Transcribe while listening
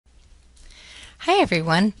Hi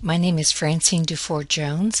everyone, my name is Francine Dufour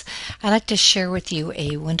Jones. I'd like to share with you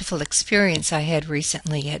a wonderful experience I had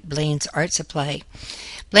recently at Blaines Art Supply.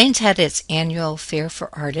 Blaines had its annual Fair for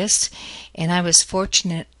Artists, and I was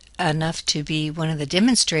fortunate enough to be one of the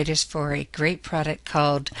demonstrators for a great product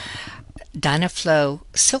called Dynaflow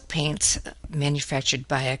silk paints manufactured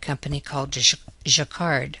by a company called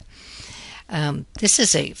Jacquard. This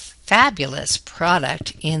is a fabulous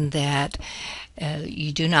product in that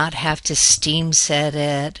you do not have to steam set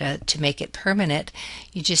it to make it permanent.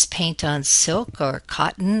 You just paint on silk or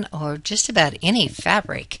cotton or just about any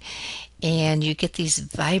fabric, and you get these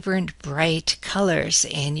vibrant, bright colors,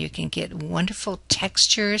 and you can get wonderful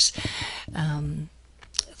textures.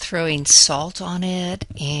 Throwing salt on it,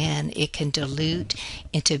 and it can dilute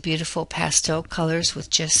into beautiful pastel colors with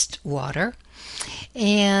just water.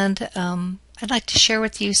 And I'd like to share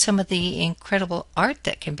with you some of the incredible art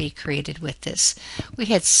that can be created with this. We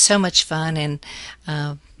had so much fun, and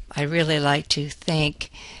I really like to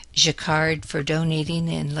thank Jacquard for donating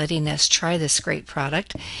and letting us try this great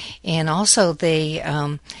product. And also they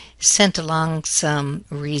sent along some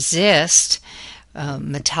resist,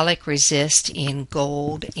 metallic resist in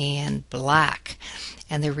gold and black.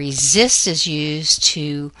 And the resist is used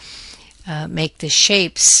to make the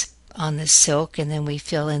shapes on the silk, and then we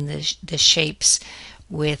fill in the shapes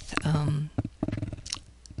with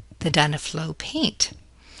the Dynaflow paint.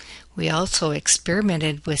 We also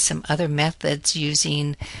experimented with some other methods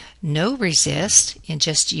using no resist and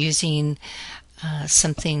just using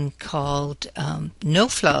something called no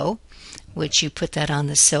flow, which you put that on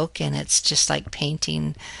the silk and it's just like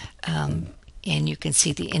painting, and you can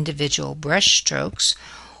see the individual brush strokes.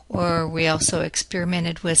 Or we also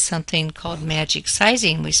experimented with something called magic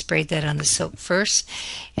sizing. We sprayed that on the silk first,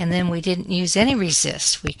 and then we didn't use any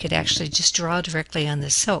resist. We could actually just draw directly on the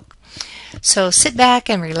silk. So sit back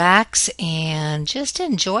and relax and just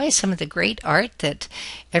enjoy some of the great art that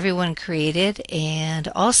everyone created. And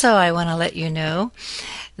also I want to let you know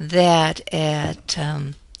that at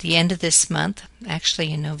the end of this month,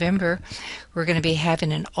 actually in November, we're going to be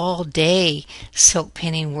having an all-day silk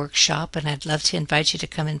painting workshop, and I'd love to invite you to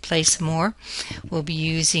come and play some more. We'll be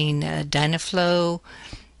using Dynaflow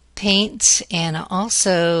paints, and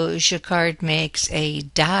also Jacquard makes a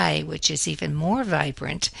dye which is even more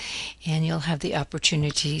vibrant, and you'll have the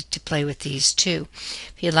opportunity to play with these too.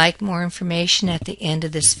 If you'd like more information at the end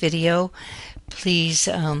of this video, please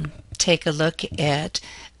take a look at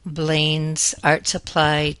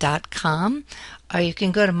blainesartsupply.com, or you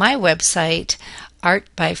can go to my website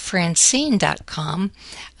artbyfrancine.com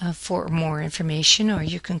for more information, or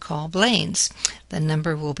you can call Blaines. The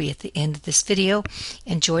number will be at the end of this video.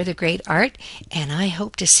 Enjoy the great art, and I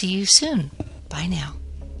hope to see you soon. Bye now.